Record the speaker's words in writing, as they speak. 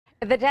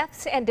The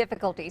depths and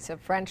difficulties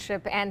of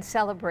friendship and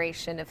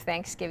celebration of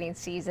Thanksgiving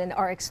season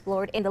are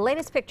explored in the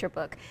latest picture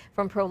book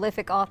from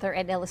prolific author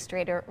and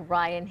illustrator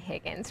Ryan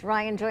Higgins.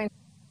 Ryan joins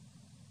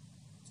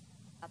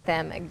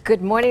them.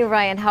 Good morning,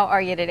 Ryan. How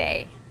are you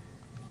today?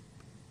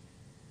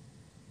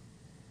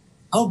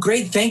 Oh,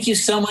 great. Thank you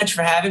so much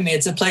for having me.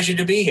 It's a pleasure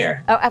to be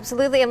here. Oh,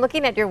 absolutely. I'm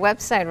looking at your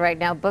website right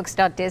now,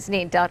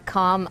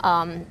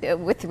 books.disney.com,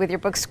 with your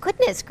books.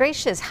 Goodness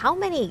gracious, how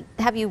many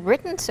have you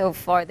written so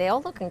far? They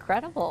all look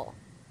incredible.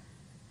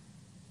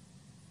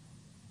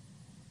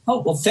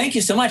 Oh, well, thank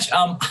you so much.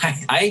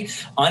 I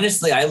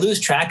honestly, I lose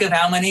track of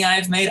how many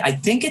I've made. I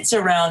think it's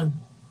around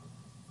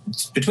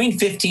between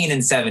 15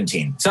 and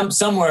 17,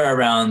 somewhere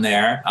around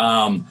there.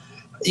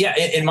 Yeah,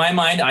 in my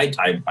mind,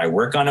 I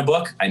work on a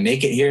book, I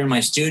make it here in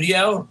my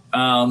studio,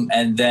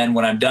 and then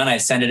when I'm done, I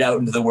send it out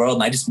into the world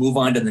and I just move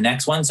on to the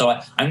next one. So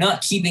I'm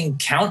not keeping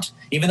count,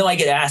 even though I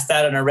get asked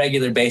that on a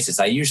regular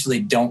basis. I usually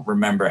don't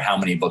remember how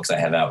many books I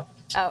have out.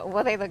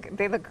 Well, they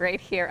look great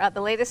here.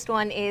 The latest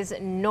one is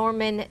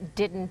Norman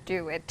Didn't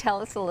Do It.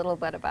 Tell us a little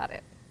bit about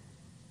it.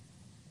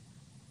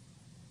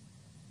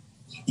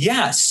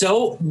 Yeah,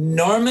 so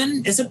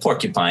Norman is a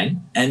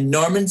porcupine, and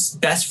Norman's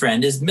best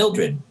friend is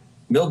Mildred.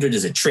 Mildred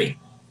is a tree.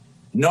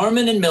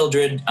 Norman and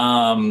Mildred,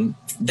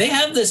 they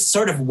have this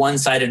sort of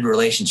one-sided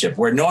relationship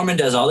where Norman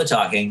does all the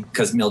talking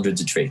because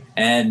Mildred's a tree.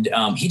 And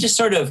he just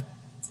sort of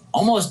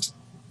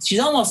she's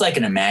almost like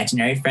an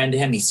imaginary friend to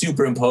him. He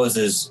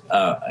superimposes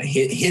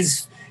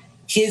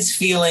his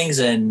feelings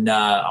and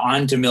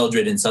onto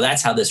Mildred. And so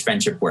that's how this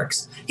friendship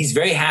works. He's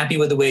very happy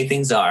with the way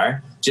things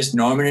are. Just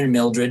Norman and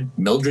Mildred,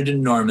 Mildred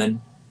and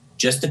Norman,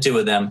 just the two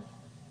of them.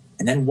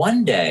 And then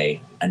one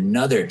day,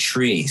 another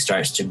tree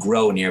starts to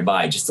grow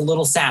nearby, just a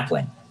little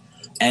sapling.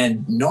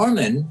 And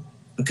Norman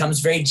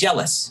becomes very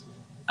jealous.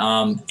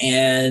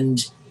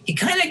 And he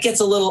kind of gets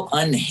a little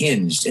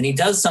unhinged, and he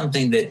does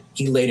something that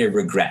he later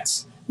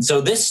regrets. And so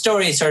this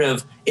story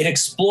it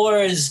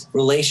explores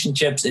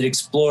relationships, it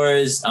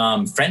explores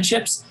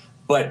friendships,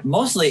 but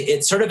mostly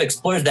it sort of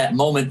explores that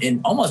moment in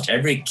almost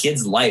every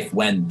kid's life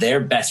when their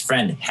best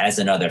friend has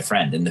another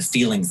friend and the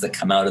feelings that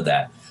come out of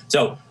that.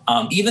 So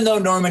even though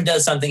Norman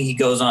does something he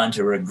goes on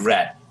to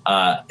regret,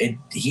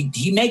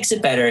 he makes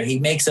it better, he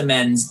makes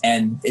amends,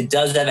 and it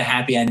does have a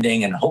happy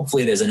ending, and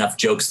hopefully there's enough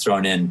jokes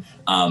thrown in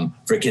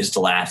for kids to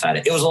laugh at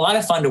it. It was a lot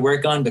of fun to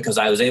work on because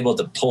I was able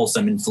to pull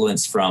some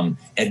influence from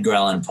Edgar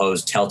Allan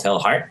Poe's Telltale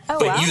Heart,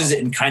 but wow. Use it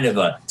in kind of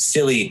a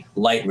silly,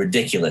 light,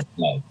 ridiculous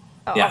way.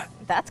 Oh, yeah.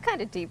 That's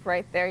kind of deep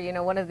right there. You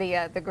know, one of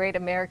the great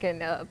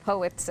American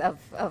poets of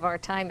our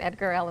time,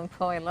 Edgar Allan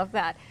Poe. I love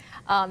that.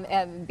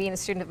 And being a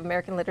student of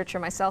American literature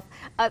myself.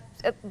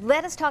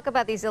 Let us talk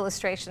about these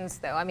illustrations,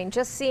 though. I mean,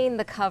 just seeing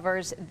the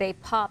covers, they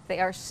pop. They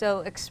are so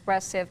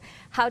expressive.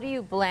 How do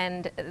you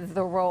blend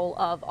the role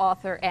of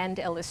author and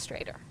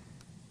illustrator?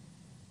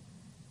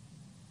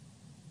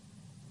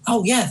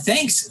 Oh, yeah,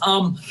 thanks.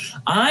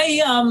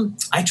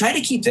 I try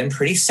to keep them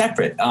pretty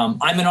separate. I'm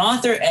an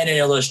author and an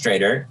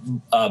illustrator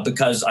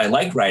because I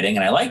like writing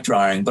and I like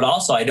drawing, but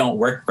also I don't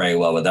work very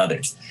well with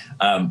others.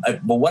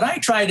 But what I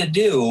try to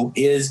do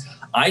is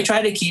I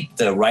try to keep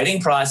the writing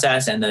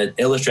process and the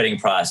illustrating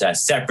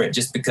process separate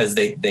just because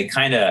they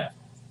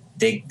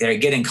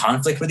get in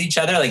conflict with each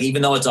other. Like,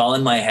 even though it's all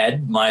in my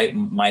head,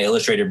 my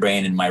illustrator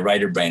brain and my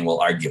writer brain will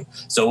argue.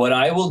 So what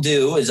I will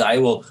do is I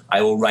will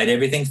write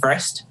everything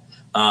first.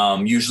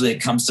 Usually it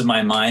comes to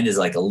my mind as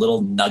like a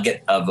little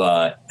nugget of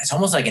it's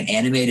almost like an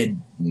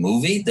animated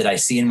movie that I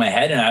see in my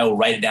head, and I will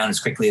write it down as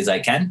quickly as I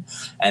can.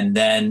 And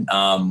then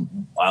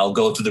I'll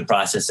go through the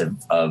process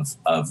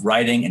of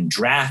writing and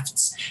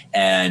drafts.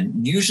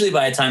 And usually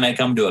by the time I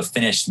come to a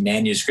finished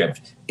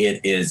manuscript,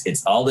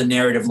 it's all the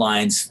narrative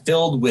lines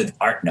filled with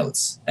art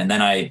notes. And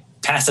then I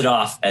pass it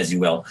off, as you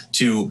will,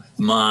 to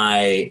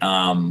my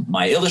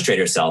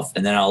illustrator self.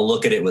 And then I'll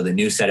look at it with a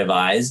new set of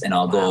eyes, and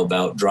I'll go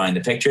about drawing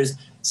the pictures.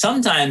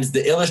 Sometimes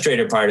the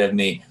illustrator part of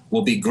me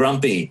will be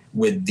grumpy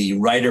with the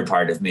writer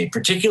part of me,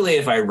 particularly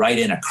if I write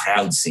in a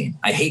crowd scene.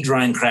 I hate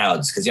drawing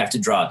crowds because you have to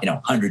draw,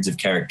 hundreds of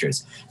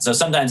characters. So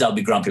sometimes I'll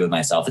be grumpy with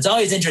myself. It's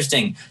always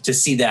interesting to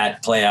see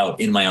that play out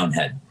in my own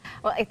head.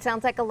 Well, it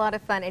sounds like a lot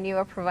of fun, and you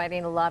are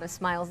providing a lot of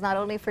smiles, not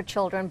only for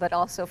children, but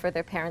also for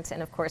their parents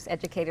and, of course,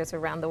 educators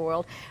around the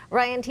world.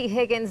 Ryan T.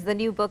 Higgins, the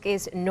new book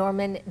is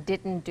Norman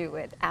Didn't Do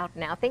It, out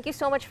now. Thank you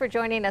so much for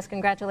joining us.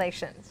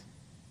 Congratulations.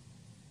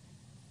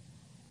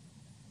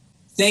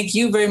 Thank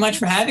you very much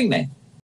for having me.